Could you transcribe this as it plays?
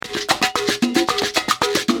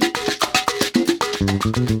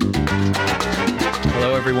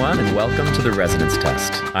everyone, and welcome to the Resonance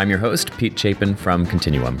Test. I'm your host, Pete Chapin from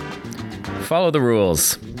Continuum. Follow the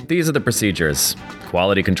rules. These are the procedures.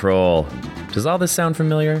 Quality control. Does all this sound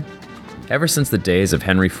familiar? Ever since the days of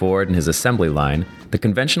Henry Ford and his assembly line, the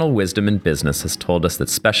conventional wisdom in business has told us that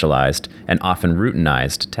specialized and often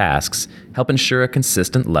routinized tasks help ensure a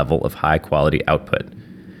consistent level of high-quality output.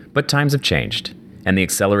 But times have changed, and the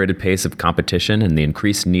accelerated pace of competition and the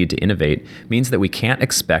increased need to innovate means that we can't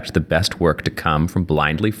expect the best work to come from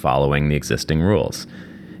blindly following the existing rules.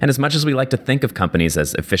 And as much as we like to think of companies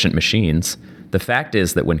as efficient machines, the fact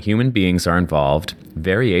is that when human beings are involved,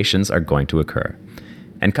 variations are going to occur.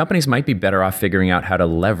 And companies might be better off figuring out how to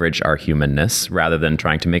leverage our humanness rather than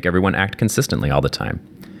trying to make everyone act consistently all the time.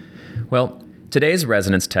 Well, today's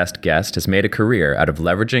Resonance Test guest has made a career out of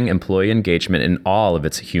leveraging employee engagement in all of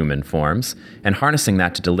its human forms and harnessing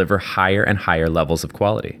that to deliver higher and higher levels of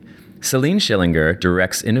quality. Céline Schillinger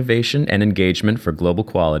directs innovation and engagement for global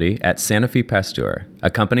quality at Sanofi Pasteur, a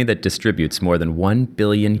company that distributes more than 1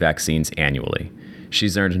 billion vaccines annually.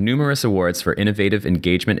 She's earned numerous awards for innovative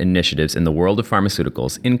engagement initiatives in the world of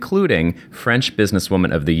pharmaceuticals, including French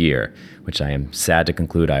Businesswoman of the Year, which I am sad to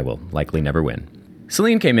conclude I will likely never win.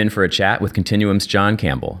 Céline came in for a chat with Continuum's Jon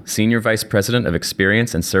Campbell, Senior Vice President of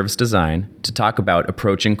Experience and Service Design, to talk about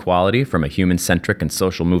approaching quality from a human-centric and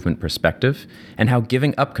social movement perspective, and how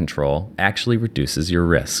giving up control actually reduces your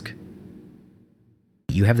risk.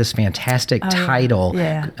 You have this fantastic title,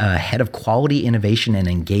 Head of Quality Innovation and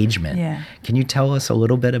Engagement. Yeah. Can you tell us a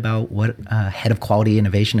little bit about what Head of Quality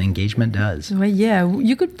Innovation and Engagement does? Well, yeah,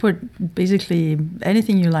 you could put basically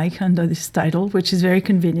anything you like under this title, which is very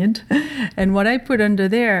convenient. And what I put under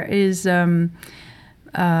there is the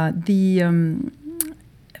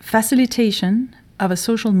facilitation of a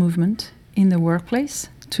social movement in the workplace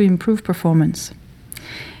to improve performance.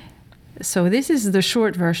 So this is the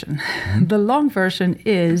short version. Mm-hmm. The long version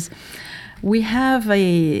is we are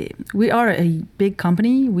a big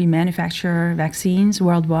company. We manufacture vaccines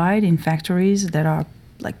worldwide in factories that are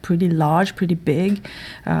like pretty large, pretty big,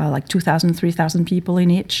 like 2,000, 3,000 people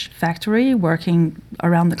in each factory working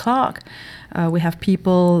around the clock. We have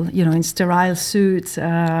people, in sterile suits,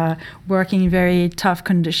 working in very tough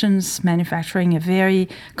conditions, manufacturing a very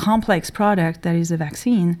complex product that is a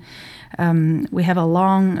vaccine. We have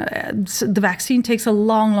the vaccine takes a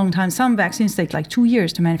long, long time. Some vaccines take like 2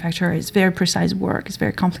 years to manufacture. It's very precise work. It's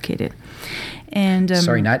very complicated. And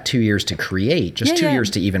sorry, not 2 years to create, just 2 years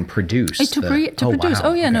to even produce. To produce.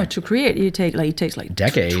 Wow. No, to create it takes like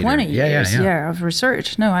decade 20 years of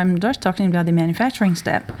research. No, I'm just talking about the manufacturing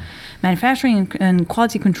step, manufacturing and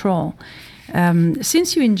quality control.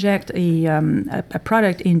 Since you inject a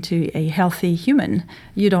product into a healthy human,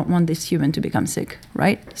 you don't want this human to become sick,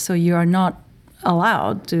 right? So you are not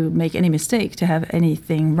allowed to make any mistake, to have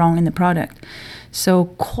anything wrong in the product. So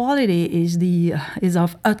quality is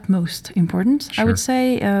of utmost importance, sure. I would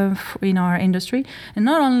say, in our industry. And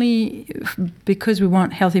not only because we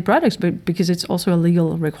want healthy products, but because it's also a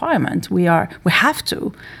legal requirement. We have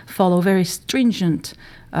to follow very stringent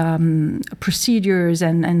procedures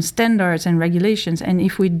and standards and regulations. And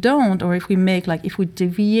if we don't, or if we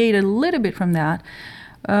deviate a little bit from that,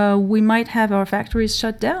 we might have our factories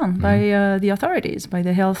shut down by the authorities, by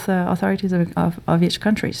the health authorities of each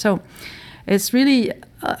country. So it's really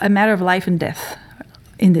a matter of life and death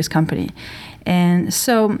in this company. And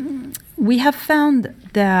so we have found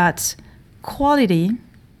that quality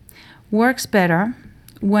works better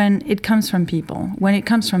when it comes from people, when it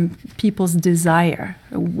comes from people's desire,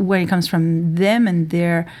 when it comes from them and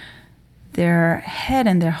their head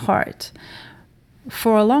and their heart.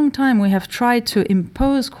 For a long time, we have tried to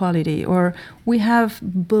impose quality, or we have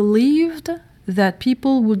believed that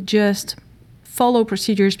people would just follow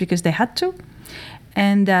procedures because they had to,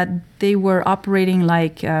 and that they were operating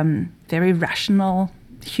like very rational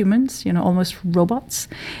humans, almost robots,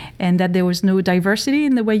 and that there was no diversity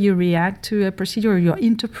in the way you react to a procedure or you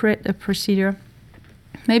interpret a procedure,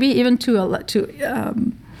 maybe even to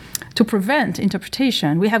prevent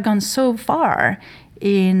interpretation. We have gone so far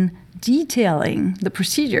in detailing the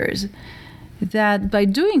procedures that by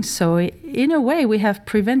doing so, in a way, we have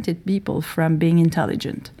prevented people from being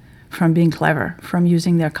intelligent, from being clever, from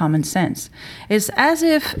using their common sense. It's as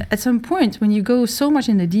if at some point when you go so much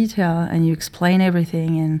in the detail and you explain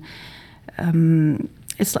everything, and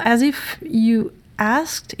it's as if you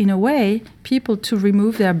asked, in a way, people to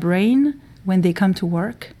remove their brain when they come to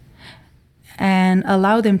work and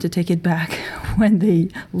allow them to take it back when they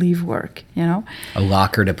leave work, A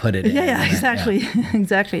locker to put it in. Yeah, exactly,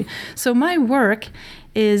 exactly. So my work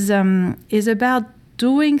is about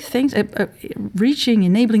doing things, reaching,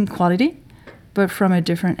 enabling quality, but from a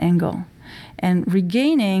different angle. and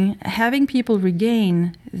having people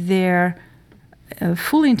regain their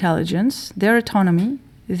full intelligence, their autonomy,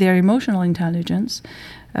 their emotional intelligence,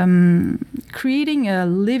 creating a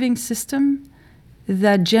living system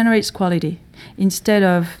that generates quality instead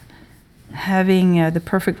of having the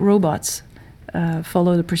perfect robots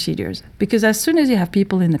follow the procedures. Because as soon as you have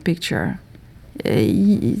people in the picture,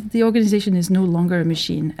 the organization is no longer a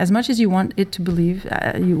machine. As much as you want it to believe,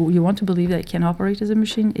 you want to believe that it can operate as a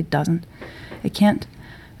machine, it doesn't. It can't.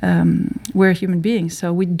 We're human beings,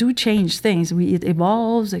 so we do change things. It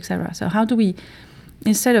evolves, etc. So how do we,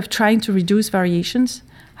 instead of trying to reduce variations,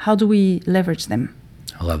 how do we leverage them?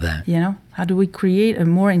 I love that. How do we create a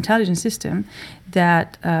more intelligent system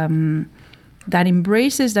that that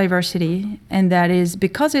embraces diversity, and that is,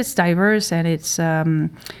 because it's diverse and it's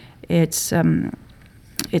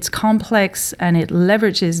complex, and it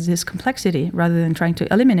leverages this complexity rather than trying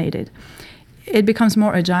to eliminate it, it becomes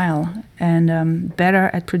more agile and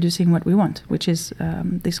better at producing what we want, which is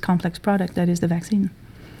this complex product that is the vaccine.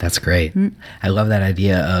 That's great. I love that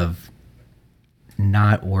idea of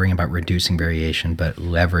not worrying about reducing variation, but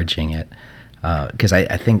leveraging it. Because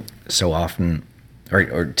I think so often,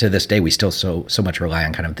 or to this day, we still so much rely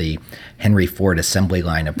on kind of the Henry Ford assembly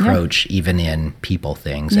line approach, even in people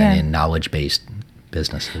things and in knowledge-based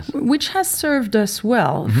businesses. Which has served us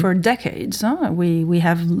well for decades. We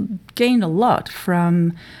have gained a lot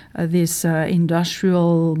from this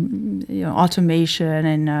industrial automation,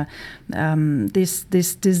 and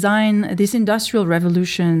this design, this industrial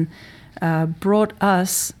revolution brought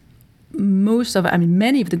us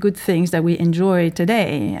many of the good things that we enjoy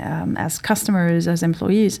today as customers, as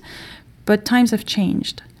employees. But times have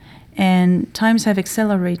changed, and times have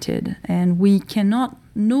accelerated, and we cannot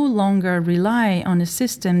no longer rely on a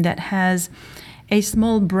system that has a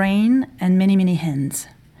small brain and many, many hands.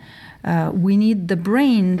 We need the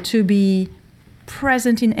brain to be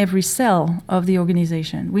present in every cell of the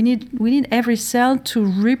organization. We need every cell to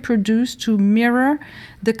reproduce, to mirror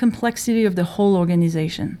the complexity of the whole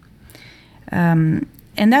organization. And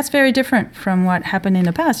that's very different from what happened in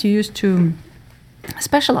the past. You used to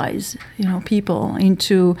specialize, people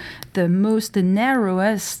into the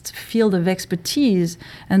narrowest field of expertise,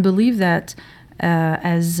 and believe that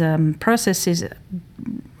as processes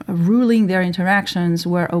ruling their interactions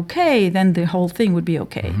were okay, then the whole thing would be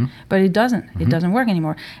okay. But it doesn't. It doesn't work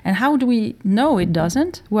anymore. And how do we know it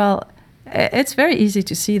doesn't? Well, it's very easy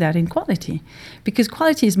to see that in quality, because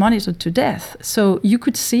quality is monitored to death. So you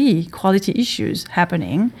could see quality issues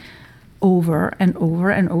happening over and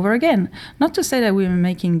over and over again. Not to say that we were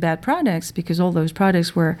making bad products, because all those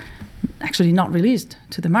products were actually not released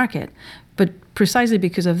to the market. But precisely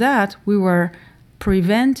because of that, we were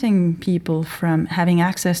preventing people from having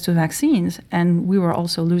access to vaccines, and we were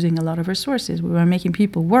also losing a lot of resources. We were making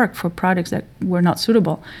people work for products that were not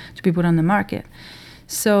suitable to be put on the market.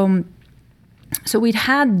 So we'd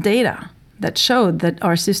had data that showed that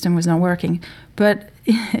our system was not working. But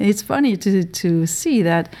it's funny to see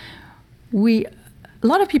that a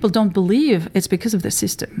lot of people don't believe it's because of the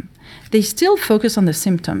system. They still focus on the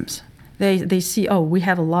symptoms. They see, we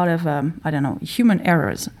have a lot of, human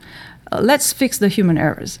errors. Let's fix the human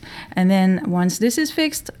errors. And then once this is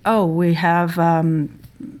fixed, we have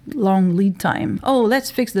long lead time.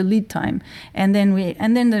 Let's fix the lead time. And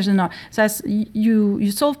then there's another. So as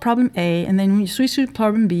you solve problem A, and then you switch to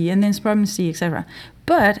problem B, and then problem C, etc.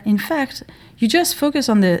 But in fact, you just focus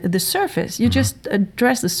on the surface. You just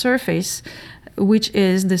address the surface, which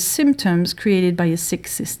is the symptoms created by a sick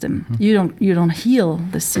system. You don't heal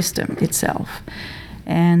the system itself.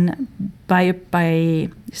 And by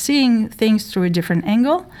seeing things through a different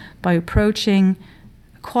angle, by approaching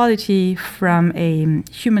quality from a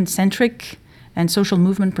human-centric and social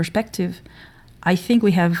movement perspective, I think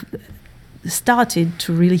we have started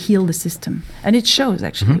to really heal the system. And it shows,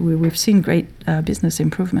 actually. We've seen great business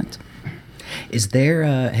improvement. Is there,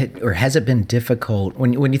 or has it been difficult,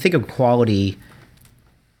 when you think of quality,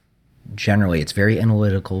 generally it's very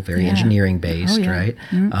analytical, very engineering based, right?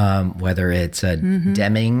 Whether it's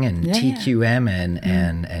Deming and TQM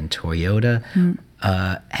and Toyota.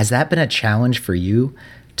 Has that been a challenge for you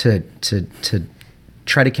to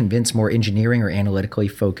try to convince more engineering or analytically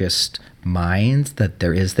focused minds that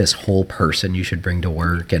there is this whole person you should bring to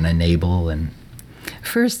work and enable? And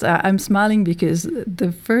first, I'm smiling because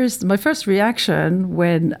my first reaction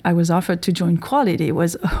when I was offered to join quality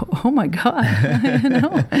was, oh my God,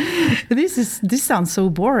 this sounds so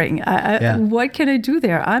boring. What can I do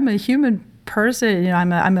there? I'm a human person.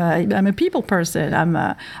 I'm a people person.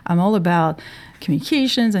 I'm all about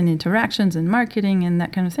communications and interactions and marketing and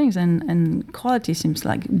that kind of things. And quality seems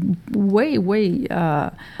like way,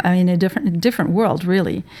 a different world,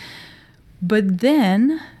 really. But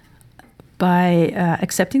then, by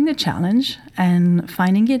accepting the challenge and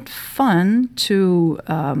finding it fun to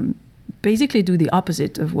basically do the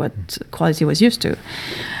opposite of what quality was used to,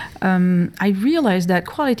 I realized that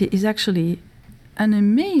quality is actually an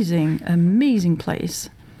amazing place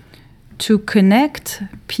to connect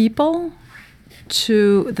people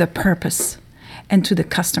to the purpose and to the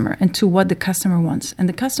customer and to what the customer wants. And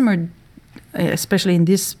the customer, especially in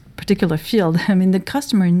this particular field, the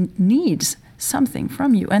customer needs something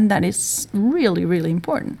from you, and that is really, really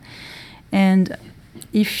important. And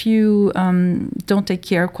if you don't take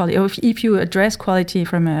care of quality, or if you address quality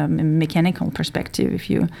from a mechanical perspective, if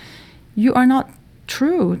you are not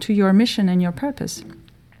true to your mission and your purpose.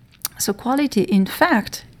 So quality, in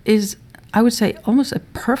fact, is, I would say, almost a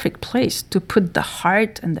perfect place to put the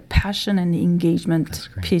heart and the passion and the engagement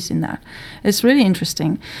piece in that. It's really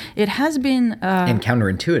interesting. It has been... and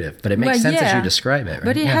counterintuitive, but it makes sense as you describe it, right?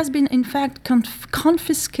 But it has been, in fact,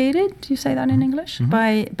 confiscated, do you say that in English?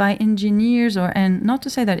 Mm-hmm. By engineers, and not to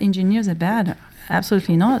say that engineers are bad,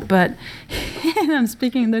 absolutely not, but I'm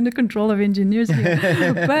speaking under the control of engineers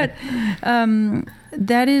here. But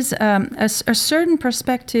that is a certain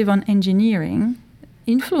perspective on engineering,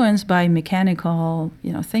 influenced by mechanical,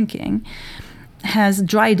 thinking, has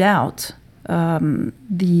dried out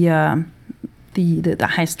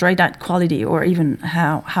has dried out quality, or even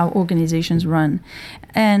how organizations run.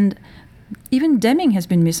 And even Deming has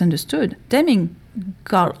been misunderstood. Deming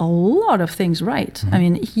got a lot of things right.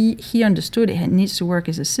 Mm-hmm. He understood it needs to work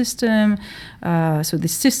as a system. So the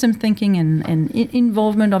system thinking and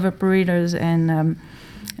involvement of operators and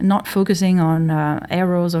not focusing on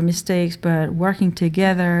errors or mistakes, but working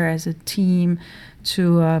together as a team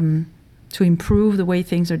to improve the way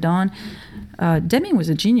things are done. Deming was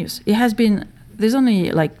a genius. There's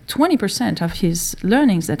only like 20% of his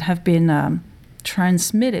learnings that have been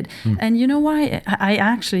transmitted. And you know why? I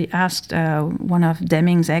actually asked one of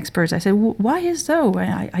Deming's experts, I said, why is so?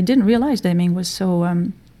 I didn't realize Deming was so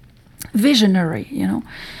visionary,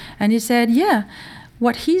 And he said,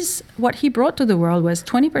 what he brought to the world was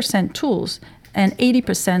 20% tools and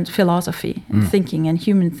 80% philosophy and thinking and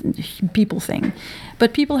people thing.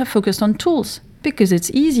 But people have focused on tools because it's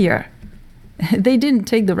easier. They didn't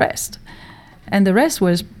take the rest. And the rest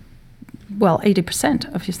was,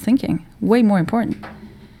 80% of his thinking, way more important.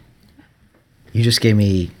 You just gave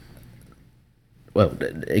me,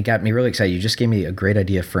 it got me really excited. You just gave me a great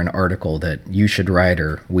idea for an article that you should write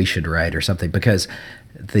or we should write or something, because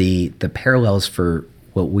the parallels for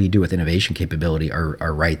what we do with innovation capability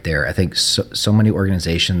are right there. I think so many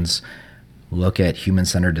organizations look at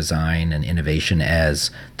human-centered design and innovation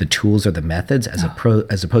as the tools or the methods as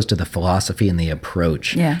opposed to the philosophy and the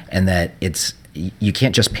approach. Yeah. And that you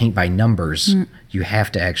can't just paint by numbers. You have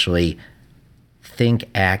to actually think,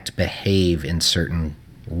 act, behave in certain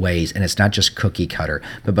ways. And it's not just cookie cutter,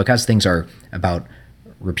 but because things are about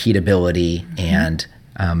repeatability and,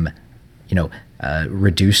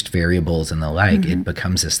 reduced variables and the like, it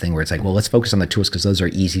becomes this thing where it's like, let's focus on the tools because those are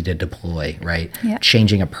easy to deploy, right? Yeah.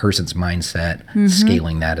 Changing a person's mindset,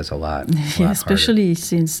 scaling that is a lot especially harder.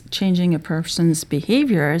 Since changing a person's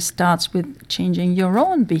behavior starts with changing your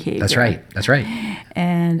own behavior. That's right.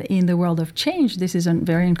 And in the world of change, this is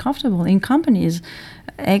very uncomfortable. In companies,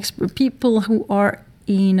 people who are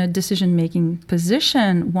in a decision-making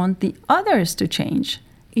position want the others to change.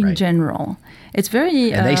 In general, it's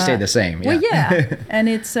very and they stay the same. And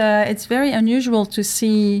it's very unusual to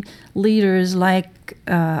see leaders like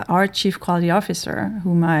our chief quality officer,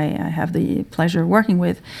 whom I have the pleasure of working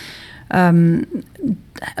with,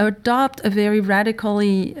 adopt a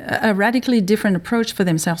radically different approach for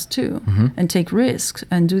themselves too, and take risks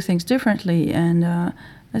and do things differently, and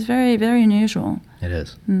it's very, very unusual. It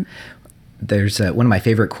is. There's one of my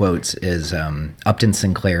favorite quotes is Upton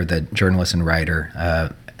Sinclair, the journalist and writer.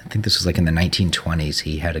 I think this was like in the 1920s.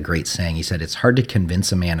 He had a great saying. He said, "It's hard to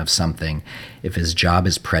convince a man of something if his job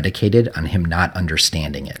is predicated on him not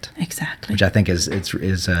understanding it." Exactly. Which I think is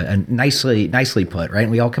nicely put, right?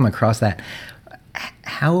 And we all come across that.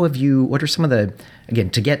 What are some of the, again,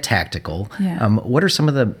 to get tactical, what are some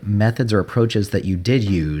of the methods or approaches that you did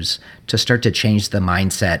use to start to change the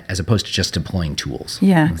mindset as opposed to just deploying tools?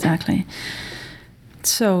 Yeah, exactly.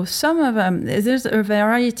 So some of there's a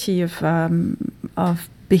variety of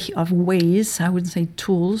ways, I wouldn't say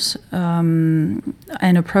tools,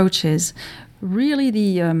 and approaches. Really,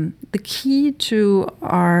 the key to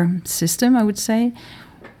our system, I would say,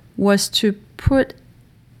 was to put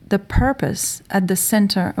the purpose at the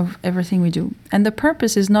center of everything we do. And the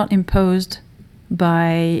purpose is not imposed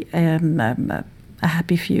by a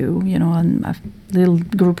happy few, a little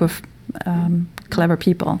group of clever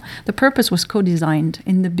people. The purpose was co-designed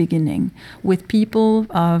in the beginning with people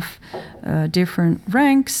of different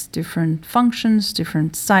ranks, different functions,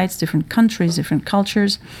 different sites, different countries, different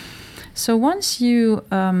cultures. So once you,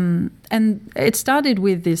 and it started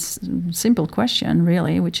with this simple question,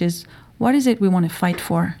 really, which is, what is it we want to fight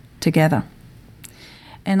for together?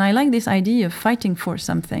 And I like this idea of fighting for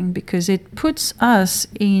something because it puts us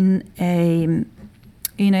in an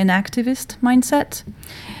activist mindset,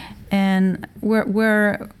 and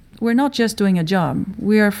we're not just doing a job;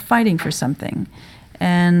 we are fighting for something,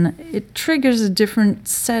 and it triggers a different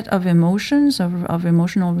set of emotions, of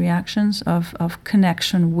emotional reactions, of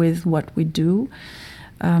connection with what we do.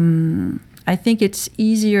 I think it's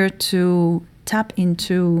easier to tap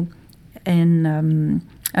into an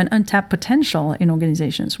untapped potential in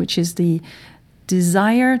organizations, which is the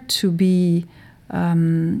desire to be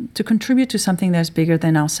to contribute to something that's bigger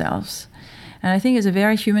than ourselves. And I think it's a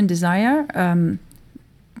very human desire.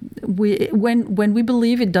 When we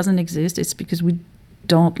believe it doesn't exist, it's because we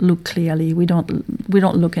don't look clearly. We don't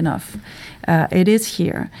look enough. It is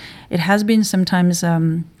here. It has been sometimes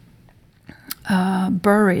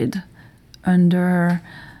buried under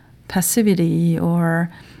passivity or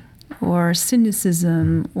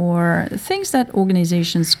cynicism or things that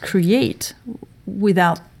organizations create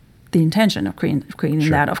without the intention of creating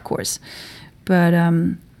that, of course. But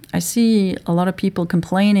I see a lot of people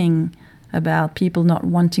complaining about people not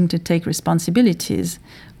wanting to take responsibilities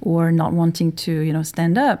or not wanting to,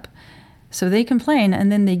 stand up. So they complain,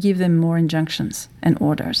 and then they give them more injunctions and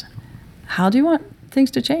orders. How do you want things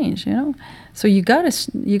to change? So you gotta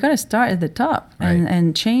start at the top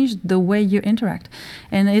and change the way you interact.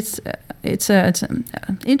 And it's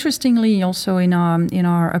interestingly also in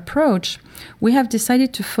our approach, we have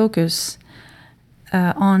decided to focus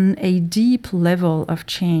on a deep level of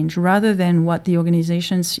change rather than what the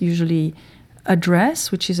organizations usually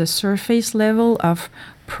address, which is a surface level of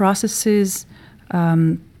processes,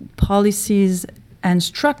 policies, and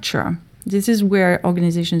structure. This is where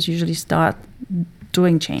organizations usually start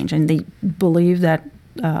doing change, and they believe that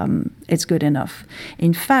it's good enough.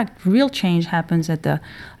 In fact, real change happens at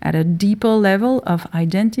a deeper level of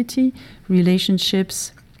identity,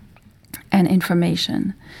 relationships, and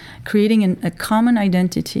information. Creating a common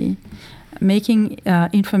identity, making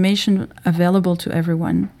information available to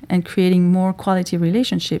everyone, and creating more quality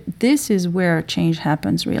relationship. This is where change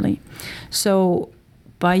happens, really. So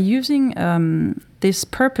by using this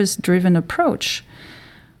purpose-driven approach,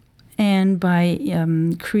 and by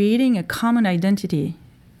creating a common identity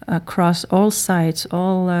across all sites,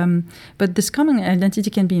 but this common identity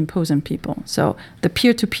can be imposed on people. So the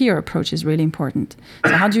peer-to-peer approach is really important.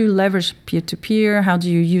 So how do you leverage peer-to-peer? How do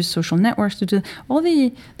you use social networks to do all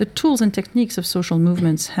the tools and techniques of social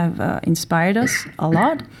movements have inspired us a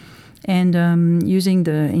lot. And using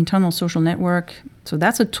the internal social network, so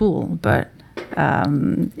that's a tool, but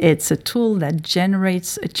it's a tool that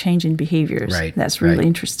generates a change in behaviors. Right, that's really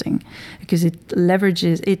interesting because it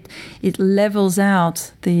leverages, it levels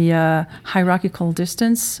out the hierarchical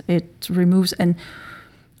distance. It removes, and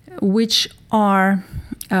which are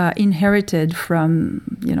inherited from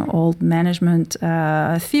old management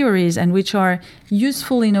theories, and which are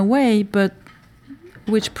useful in a way, but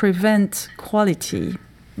which prevent quality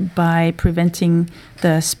by preventing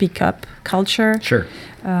the speak up culture. Sure.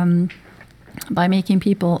 By making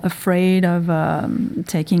people afraid of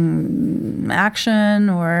taking action,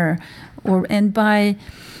 and by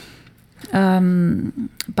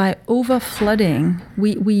over flooding,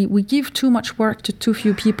 we give too much work to too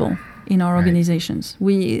few people in our organizations.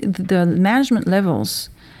 The management levels,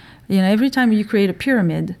 every time you create a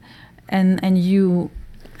pyramid, and you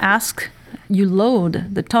load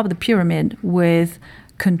the top of the pyramid with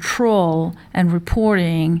control and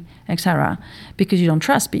reporting, etc., because you don't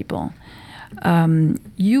trust people.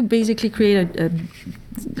 You basically create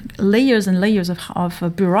layers and layers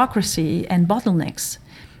of bureaucracy and bottlenecks,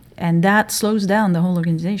 and that slows down the whole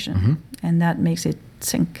organization, and that makes it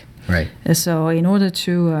sink. Right. So in order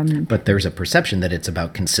to... but there's a perception that it's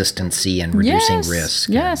about consistency and reducing risk.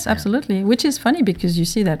 Yes, absolutely. Which is funny because you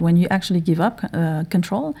see that when you actually give up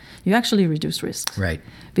control, you actually reduce risks. Right.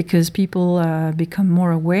 Because people become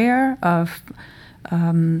more aware of...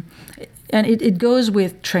 and it goes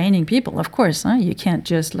with training people, of course. You can't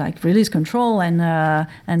just release control and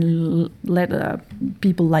let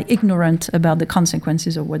people ignorant about the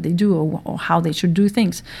consequences of what they do or how they should do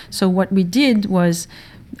things. So what we did was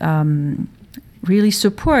really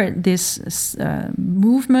support this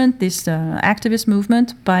movement, this activist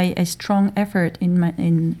movement, by a strong effort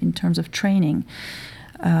in terms of training.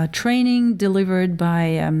 Training delivered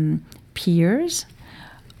by peers,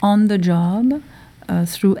 on the job,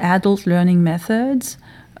 through adult learning methods,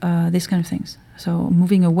 these kind of things. So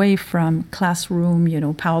moving away from classroom,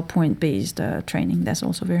 PowerPoint-based training, that's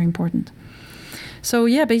also very important. So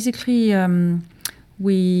yeah, basically,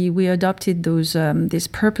 we adopted this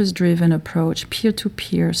purpose-driven approach,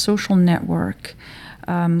 peer-to-peer, social network,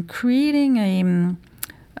 creating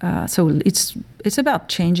so it's about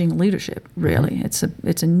changing leadership, really.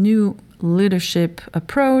 It's a new leadership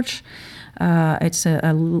approach. It's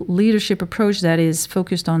a leadership approach that is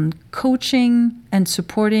focused on coaching and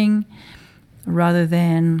supporting rather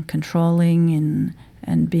than controlling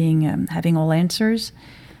and being having all answers.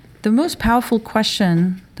 The most powerful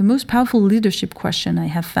leadership question I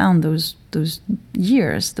have found those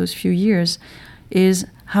few years, is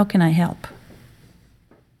how can I help?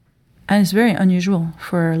 And it's very unusual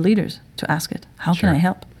for leaders to ask it. How can I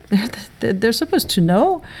help? They're supposed to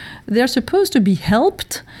know. They're supposed to be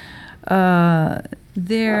helped. They're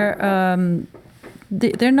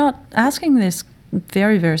not asking this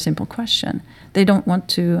very, very simple question. They don't want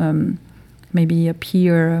to maybe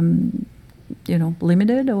appear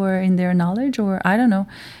limited or in their knowledge, or I don't know.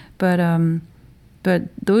 But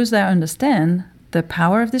those that understand the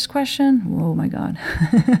power of this question, oh my God,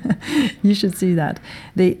 you should see that.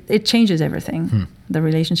 It changes everything. The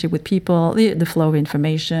relationship with people, the flow of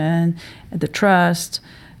information, the trust,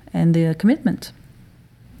 and the commitment.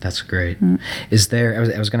 That's great. Is there?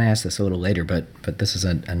 I was going to ask this a little later, but this is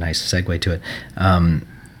a nice segue to it.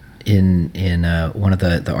 In one of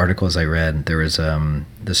the articles I read, there was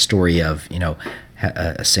the story of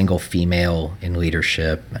a single female in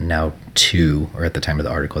leadership, and now two, or at the time of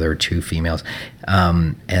the article there were two females,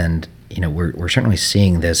 and we're certainly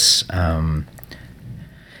seeing this. At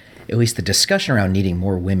least the discussion around needing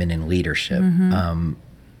more women in leadership.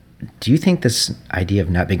 Do you think this idea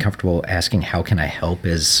of not being comfortable asking how can I help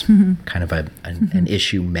is kind of an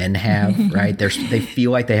issue men have, right? They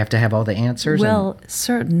feel like they have to have all the answers? Well,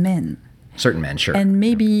 certain men, sure. And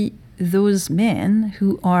maybe those men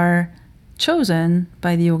who are chosen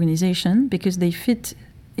by the organization because they fit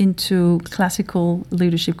into classical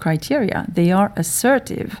leadership criteria. They are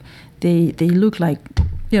assertive. They look like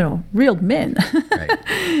real men.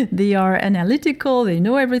 Right. They are analytical. They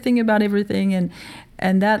know everything about everything, and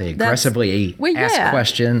that they aggressively ask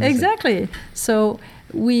questions. Exactly. So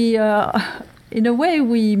we, in a way,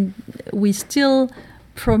 we still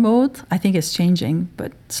promote. I think it's changing,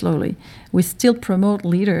 but slowly. We still promote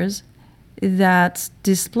leaders that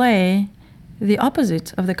display the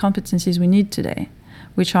opposite of the competencies we need today,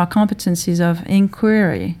 which are competencies of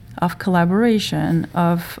inquiry, of collaboration,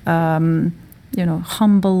 of humble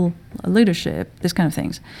leadership, this kind of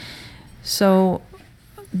things. So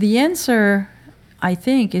the answer, I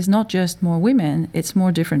think, is not just more women, it's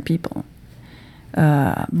more different people.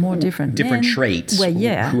 More different men. Traits, well,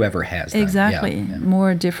 yeah. Whoever has them. Exactly. Yeah.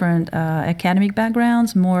 More different academic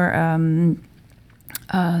backgrounds, more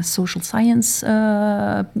social science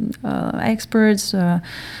experts,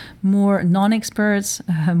 more non-experts,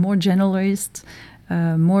 more generalists,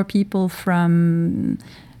 more people from...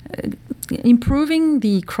 improving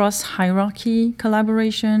the cross-hierarchy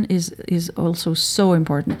collaboration is also so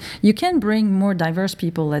important. You can bring more diverse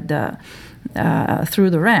people at through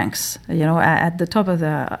the ranks, at the top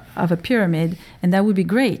of a pyramid, and that would be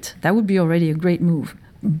great. That would be already a great move.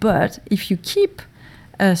 But if you keep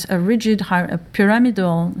a rigid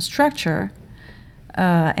pyramidal structure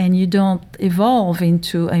and you don't evolve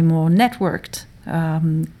into a more networked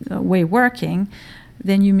way of working,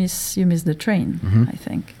 then you miss the train, I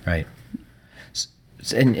think. Right.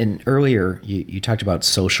 And earlier you talked about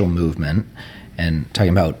social movement and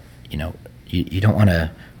talking about, you don't want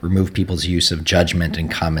to remove people's use of judgment and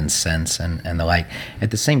common sense and the like.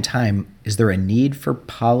 At the same time, is there a need for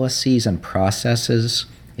policies and processes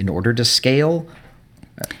in order to scale?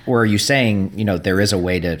 Or are you saying, there is a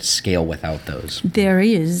way to scale without those? There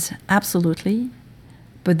is, absolutely.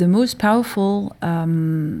 But the most powerful,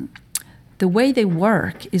 the way they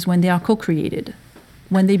work is when they are co-created,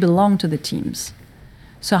 when they belong to the teams.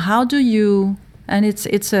 So how do you, and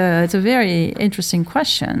it's a very interesting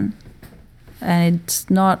question, and it's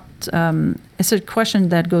not, it's a question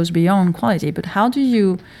that goes beyond quality, but how do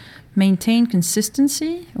you maintain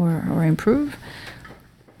consistency or improve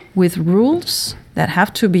with rules that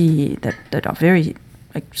have to be, that are very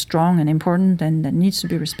strong and important and that needs to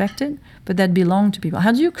be respected, but that belong to people?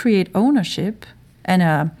 How do you create ownership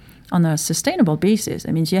and on a sustainable basis.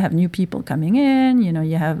 That means you have new people coming in,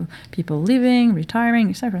 you have people leaving, retiring,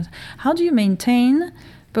 etc. How do you maintain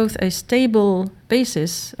both a stable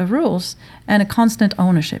basis of rules and a constant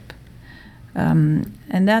ownership? And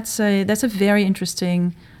that's a very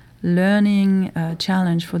interesting learning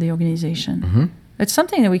challenge for the organization. Mm-hmm. It's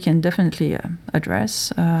something that we can definitely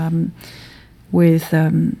address with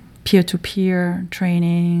peer-to-peer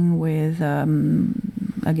training, with,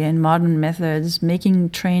 again, modern methods,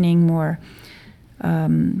 making training more,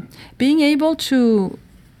 being able to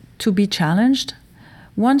be challenged.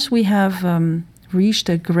 Once we have reached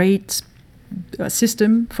a great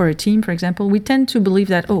system for a team, for example, we tend to believe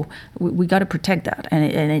that, we got to protect that,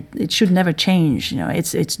 and it should never change.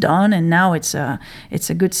 It's done, and now it's a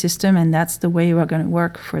good system, and that's the way we're going to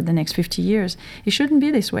work for the next 50 years. It shouldn't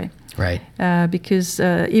be this way, right? Because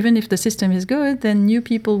even if the system is good, then new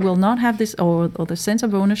people will not have this, or the sense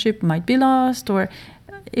of ownership might be lost, or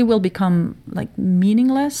it will become like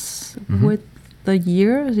meaningless mm-hmm. with the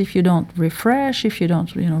years if you don't refresh, if you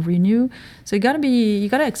don't renew. So you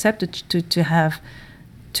gotta accept it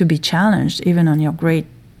to be challenged even on your great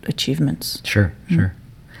achievements. Sure.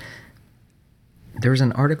 There was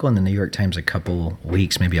an article in the New York Times a couple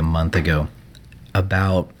weeks, maybe a month ago,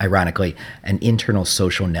 about, ironically, an internal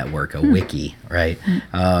social network, a wiki, right?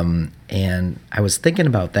 And I was thinking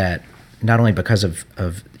about that not only because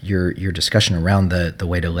of your discussion around the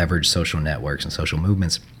way to leverage social networks and social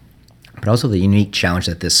movements, but also the unique challenge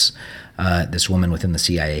that this woman within the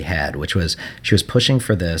CIA had, which was she was pushing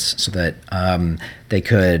for this so that they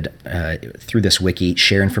could, through this wiki,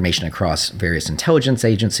 share information across various intelligence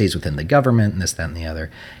agencies within the government and this, that, and the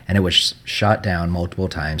other. And it was shot down multiple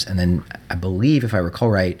times. And then I believe, if I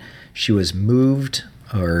recall right, she was moved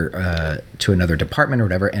or to another department or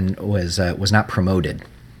whatever, and was not promoted,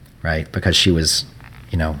 right? Because she was,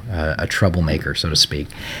 a troublemaker, so to speak.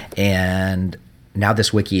 And now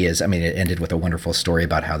this wiki is, it ended with a wonderful story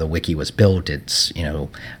about how the wiki was built. It's,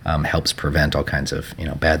 helps prevent all kinds of,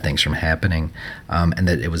 bad things from happening. And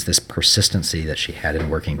that it was this persistency that she had in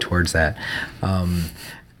working towards that,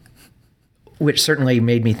 which certainly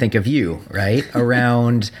made me think of you, right?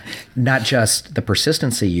 Around not just the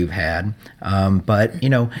persistency you've had, but,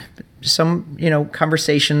 some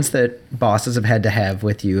conversations that bosses have had to have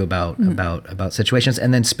with you about situations.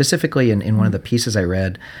 And then specifically in one of the pieces I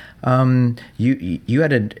read, you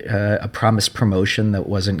had a promised promotion that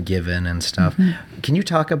wasn't given and stuff. Mm-hmm. Can you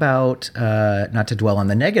talk about, not to dwell on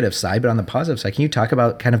the negative side, but on the positive side, can you talk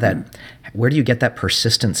about kind of that, where do you get that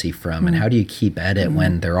persistency from, and how do you keep at it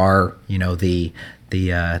when there are, the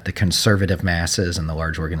conservative masses and the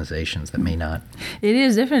large organizations that may not? It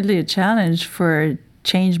is definitely a challenge for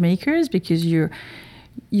change makers, because you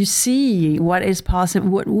see what is possible,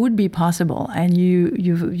 what would be possible, and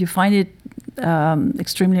you find it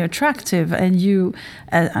extremely attractive, and you,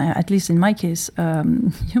 at least in my case,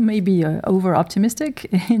 you may be over optimistic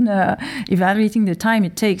in evaluating the time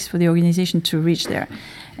it takes for the organization to reach there.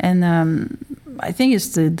 And I think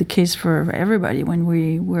it's the case for everybody. When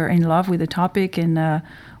we're in love with a topic and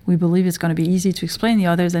we believe it's going to be easy to explain the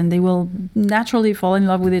others, and they will naturally fall in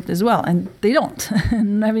love with it as well. And they don't.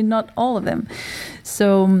 Not all of them.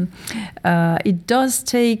 So it does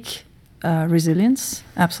take resilience,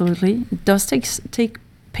 absolutely. It does take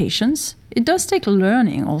patience. It does take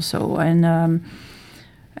learning also. And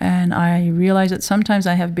I realize that sometimes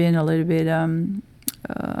I have been a little bit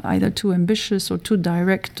either too ambitious or too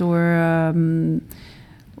direct, or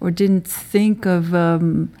didn't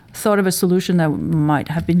thought of a solution that might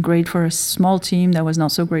have been great for a small team that was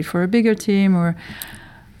not so great for a bigger team, or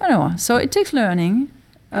I don't know. So it takes learning,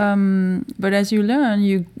 but as you learn,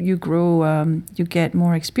 you grow, you get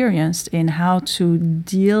more experienced in how to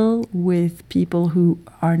deal with people who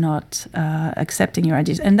are not accepting your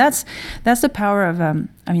ideas, and that's the power of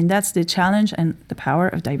that's the challenge and the power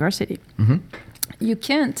of diversity. Mm-hmm. You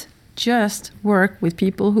can't just work with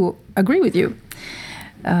people who agree with you.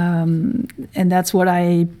 And that's what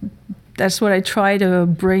I try to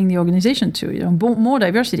bring the organization to. More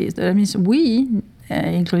diversity. That means we,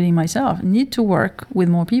 including myself, need to work with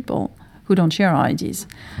more people who don't share our ideas,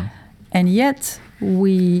 and yet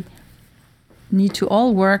we need to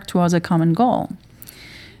all work towards a common goal.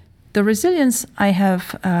 The resilience I have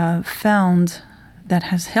found that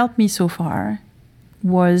has helped me so far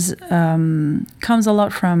comes a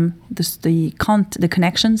lot from the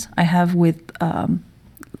connections I have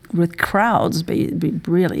with crowds,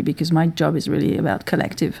 really, because my job is really about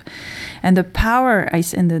collective, and the power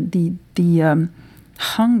and the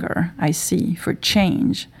hunger I see for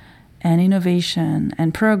change and innovation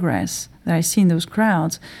and progress that I see in those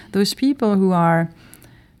crowds. Those people who are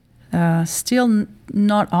still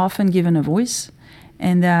not often given a voice,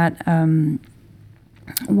 and that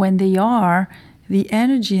when they are, the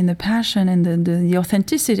energy and the passion and the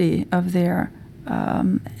authenticity of their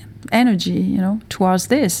energy, towards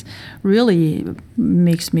this really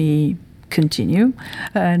makes me continue.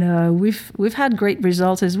 And we've had great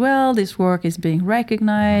results as well. This work is being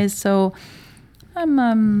recognized, so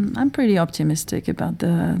I'm pretty optimistic about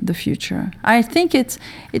the future. I think it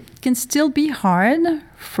can still be hard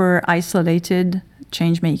for isolated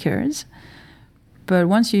change makers, but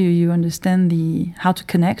once you understand how to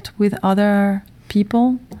connect with other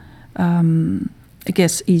people, it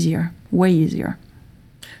gets easier, way easier.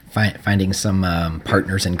 Finding some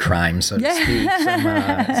partners in crime, so to speak,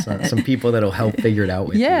 some people that'll help figure it out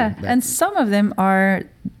with you. Yeah, and some of them are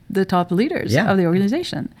the top leaders of the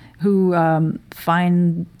organization who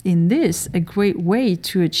find in this a great way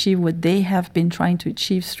to achieve what they have been trying to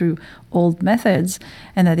achieve through old methods,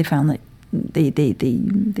 and that they found it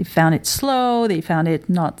they found it slow, they found it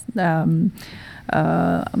not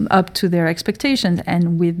up to their expectations,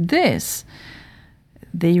 and with this,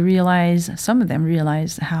 some of them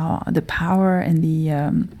realize how the power and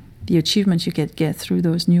the achievements you get through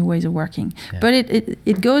those new ways of working. Yeah. But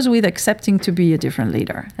it goes with accepting to be a different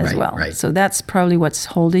leader as well. Right. So that's probably what's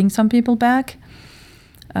holding some people back.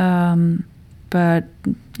 But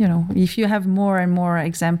if you have more and more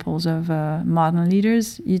examples of modern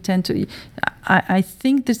leaders, you tend to. I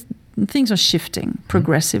think things are shifting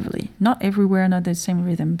progressively. Mm-hmm. Not everywhere, not the same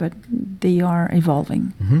rhythm, but they are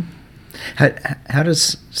evolving. Mm-hmm. How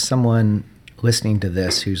does someone listening to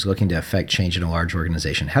this who's looking to affect change in a large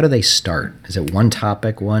organization, how do they start? Is it one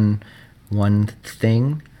topic, one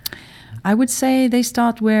thing? I would say they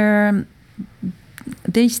start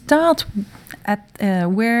at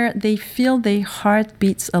where they feel their heart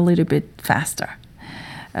beats a little bit faster,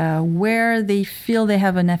 where they feel they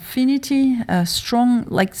have an affinity, a strong,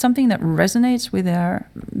 like something that resonates with their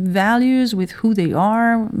values, with who they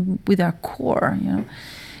are, with their core,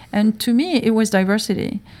 And to me, it was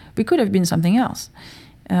diversity. We could have been something else.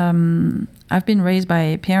 I've been raised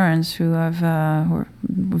by parents who are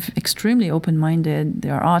extremely open-minded. They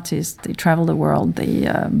are artists. They travel the world.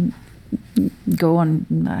 They go on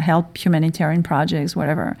help humanitarian projects,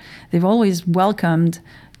 whatever. They've always welcomed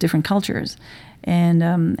different cultures, and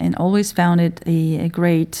always found it a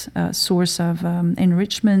great source of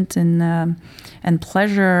enrichment and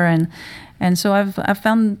pleasure and so I've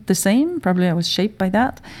found the same. Probably I was shaped by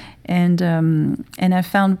that, and I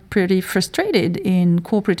found pretty frustrated in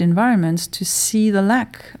corporate environments to see the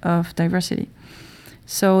lack of diversity.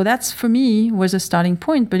 So that's, for me, was a starting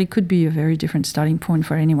point, but it could be a very different starting point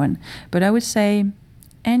for anyone. But I would say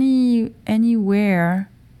anywhere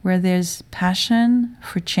where there's passion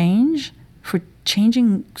for change, for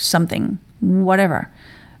changing something, whatever.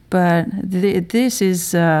 But this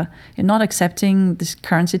is not accepting this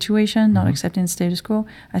current situation, not accepting the status quo.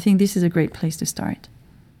 I think this is a great place to start.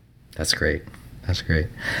 That's great.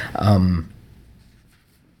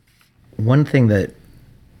 One thing that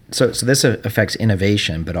so this affects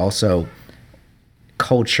innovation, but also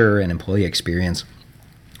culture and employee experience.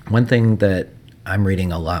 One thing that I'm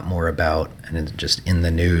reading a lot more about, and it's just in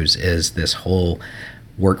the news, is this whole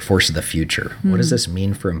workforce of the future. What does this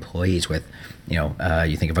mean for employees with,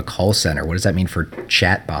 you think of a call center. What does that mean for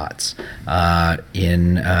chatbots,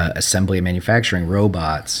 in assembly and manufacturing,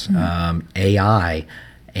 robots, AI,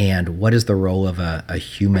 and what is the role of a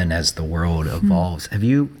human as the world evolves? Have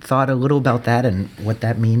you thought a little about that and what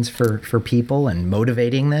that means for people and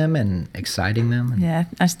motivating them and exciting them? Yeah,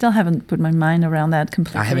 I still haven't put my mind around that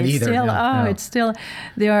completely. I haven't either. It's still,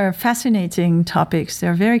 they are fascinating topics.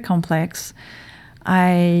 They're very complex.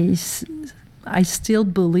 I still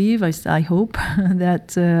believe, I hope,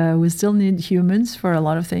 that we still need humans for a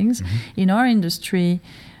lot of things. In our industry,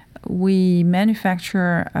 we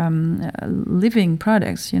manufacture living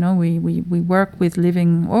products. We work with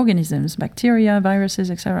living organisms, bacteria,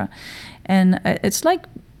 viruses, etc. And it's like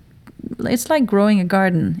growing a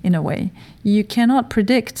garden in a way. You cannot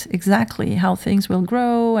predict exactly how things will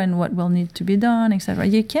grow and what will need to be done, etc.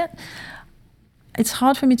 You can't. It's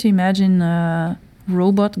hard for me to imagine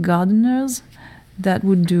robot gardeners that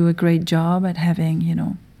would do a great job at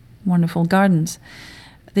having, wonderful gardens.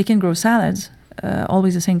 They can grow salads,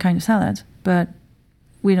 always the same kind of salads, but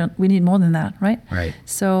we need more than that, right? Right.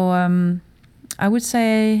 So I would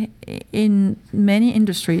say in many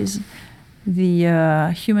industries,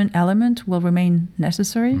 the human element will remain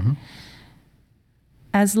necessary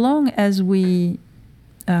as long as we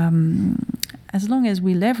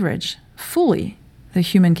leverage fully the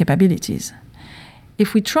human capabilities.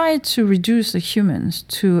 If we try to reduce the humans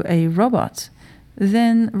to a robot,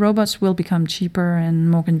 then robots will become cheaper and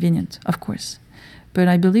more convenient, of course. But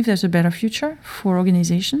I believe there's a better future for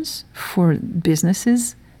organizations, for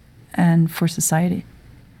businesses, and for society.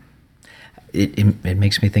 It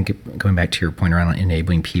makes me think, going back to your point around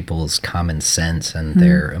enabling people's common sense and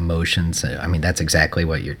their emotions. I mean, that's exactly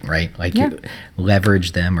what you're, right? Like you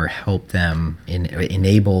leverage them or help them,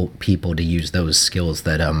 enable people to use those skills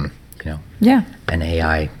that, an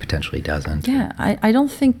AI potentially doesn't. Yeah, I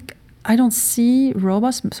don't see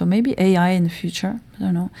robots, so maybe AI in the future, I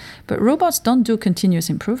don't know. But robots don't do continuous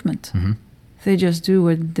improvement. Mm-hmm. They just do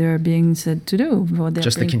what they're being said to do.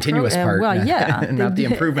 Just the continuous part. Well, yeah. Not the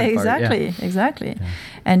improvement part. Exactly. Yeah.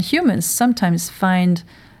 And humans sometimes find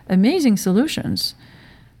amazing solutions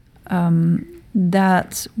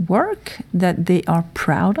that work, that they are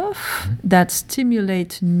proud of, that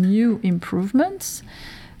stimulate new improvements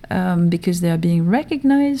because they are being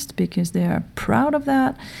recognized, because they are proud of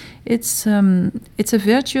that. It's a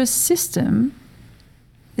virtuous system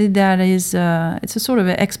that is it's a sort of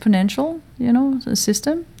an exponential,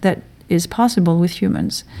 system that is possible with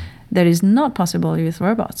humans, that is not possible with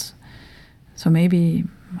robots. So maybe,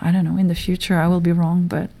 I don't know, in the future I will be wrong,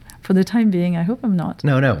 but for the time being, I hope I'm not.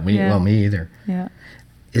 No, me either. Yeah.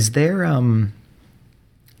 Is there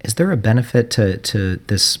a benefit to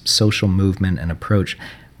this social movement and approach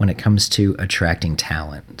when it comes to attracting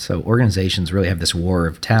talent? So organizations really have this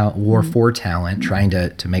war for talent, trying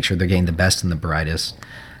to make sure they're getting the best and the brightest.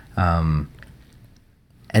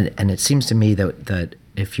 And it seems to me that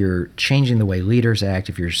if you're changing the way leaders act,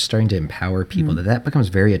 if you're starting to empower people, that becomes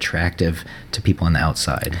very attractive to people on the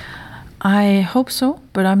outside. I hope so,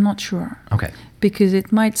 but I'm not sure. Okay. Because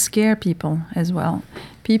it might scare people as well.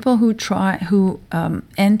 People who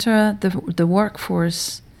enter the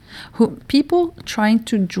workforce, people trying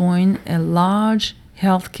to join a large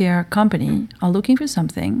healthcare company are looking for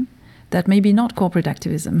something that may be not corporate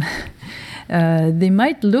activism. They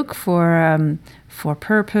might look for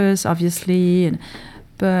purpose, obviously,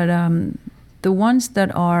 but the ones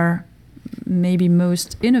that are maybe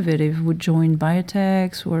most innovative would join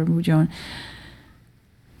biotechs or would join.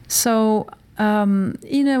 So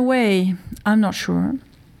in a way, I'm not sure.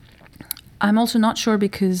 I'm also not sure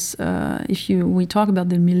because we talk about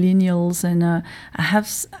the millennials, and I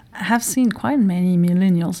have seen quite many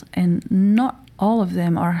millennials, and not all of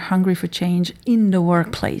them are hungry for change in the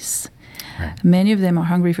workplace. Right. Many of them are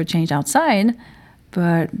hungry for change outside,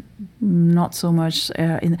 but not so much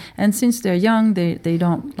and since they're young, they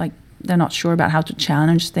don't they're not sure about how to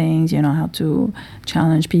challenge things, how to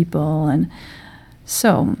challenge people, and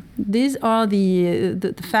so these are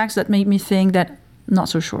the facts that make me think that not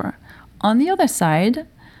so sure. On the other side,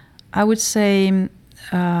 I would say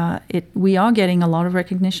we are getting a lot of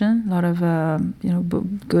recognition, a lot of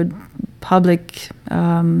good public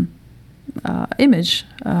image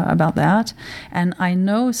about that, and I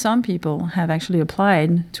know some people have actually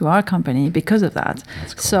applied to our company because of that.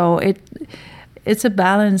 That's cool. So it's a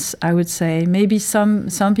balance, I would say. Maybe some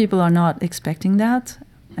people are not expecting that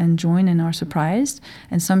and join and are surprised,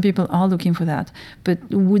 and some people are looking for that. But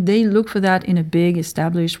would they look for that in a big,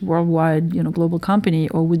 established, worldwide, global company,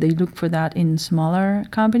 or would they look for that in smaller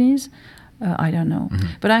companies? I don't know. Mm-hmm.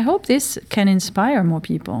 But I hope this can inspire more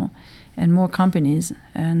people and more companies.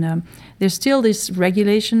 And there's still this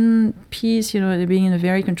regulation piece, being in a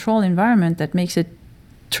very controlled environment that makes it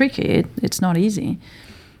tricky. It's not easy.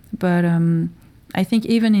 But I think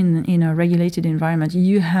even in a regulated environment,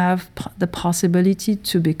 you have the possibility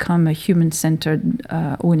to become a human-centered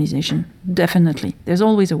organization. Definitely. There's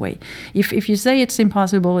always a way. If you say it's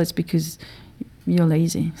impossible, it's because you're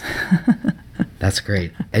lazy. That's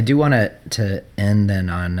great. I do want to end then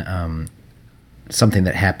on something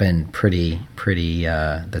that happened pretty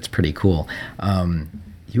that's pretty cool.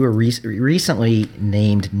 You were recently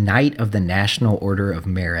named Knight of the National Order of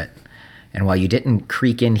Merit. And while you didn't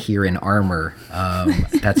creak in here in armor,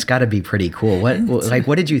 that's got to be pretty cool.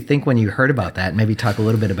 What did you think when you heard about that? Maybe talk a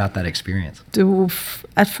little bit about that experience.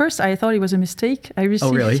 At first, I thought it was a mistake. I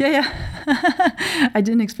received, oh, really? Yeah. I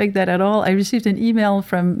didn't expect that at all. I received an email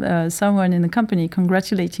from someone in the company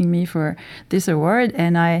congratulating me for this award,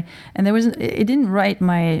 and it didn't write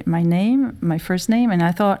my name, my first name, and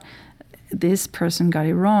I thought, this person got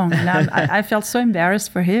it wrong. And I felt so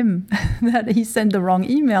embarrassed for him that he sent the wrong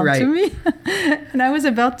email to me. And I was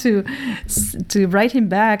about to write him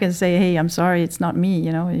back and say, hey, I'm sorry, it's not me.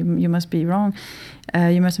 You must be wrong.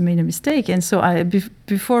 You must have made a mistake. And so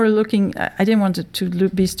before looking, I didn't want to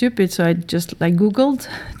be stupid. So I just Googled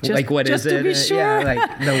just to be sure.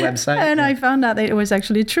 Yeah, the website. And I found out that it was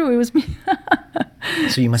actually true. It was me.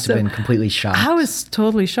 So you must have been completely shocked. I was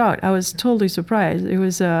totally shocked. I was totally surprised. It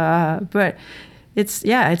was, but it's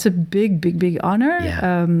a big honor.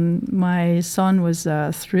 Yeah. My son was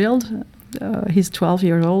thrilled. He's 12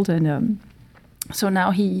 years old, and so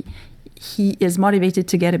now he is motivated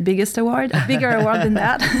to get a bigger award than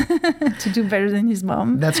that, to do better than his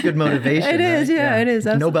mom. That's good motivation. It is, right? yeah, it is.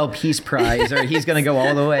 Nobel Peace Prize, or he's going to go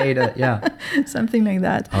all the way to, something like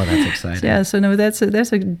that. Oh, that's exciting. Yeah, so no, that's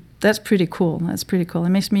pretty cool. That's pretty cool. It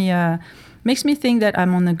makes me think that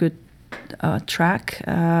I'm on a good track.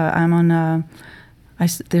 I'm on.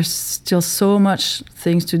 There's still so much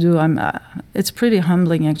things to do. It's pretty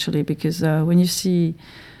humbling actually, because when you see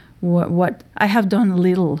what I have done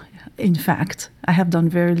little. In fact, I have done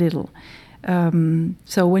very little.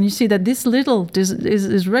 So when you see that this little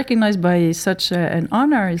is recognized by such an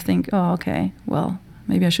honor, you think, oh, okay, well,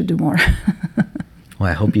 maybe I should do more. Well,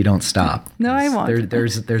 I hope you don't stop. No, I won't.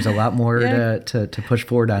 There's a lot more to push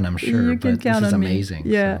forward on, I'm sure. You can count this is on amazing.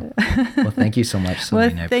 Me. Yeah. So. Well, thank you so much,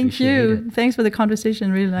 Céline. Well, thank you. It. Thanks for the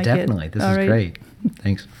conversation. Really like Definitely. it. This is great.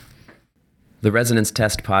 Thanks. The Resonance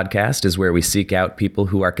Test podcast is where we seek out people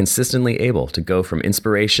who are consistently able to go from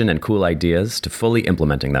inspiration and cool ideas to fully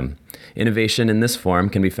implementing them. Innovation in this form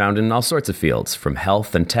can be found in all sorts of fields, from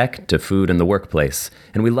health and tech to food and the workplace,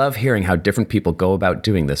 and we love hearing how different people go about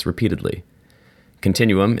doing this repeatedly.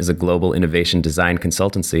 Continuum is a global innovation design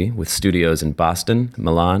consultancy with studios in Boston,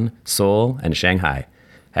 Milan, Seoul, and Shanghai.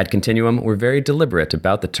 At Continuum, we're very deliberate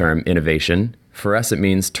about the term innovation. For us, it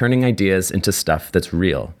means turning ideas into stuff that's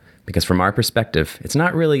real. Because from our perspective, it's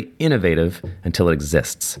not really innovative until it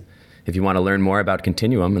exists. If you want to learn more about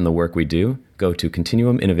Continuum and the work we do, go to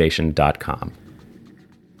continuuminnovation.com.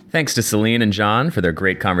 Thanks to Céline and Jon for their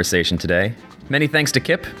great conversation today. Many thanks to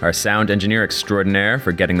Kyp, our sound engineer extraordinaire,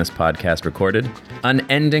 for getting this podcast recorded.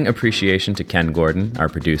 Unending appreciation to Ken Gordon, our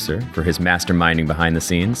producer, for his masterminding behind the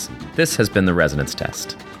scenes. This has been The Resonance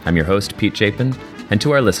Test. I'm your host, Pete Chapin, and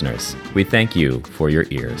to our listeners, we thank you for your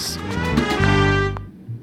ears.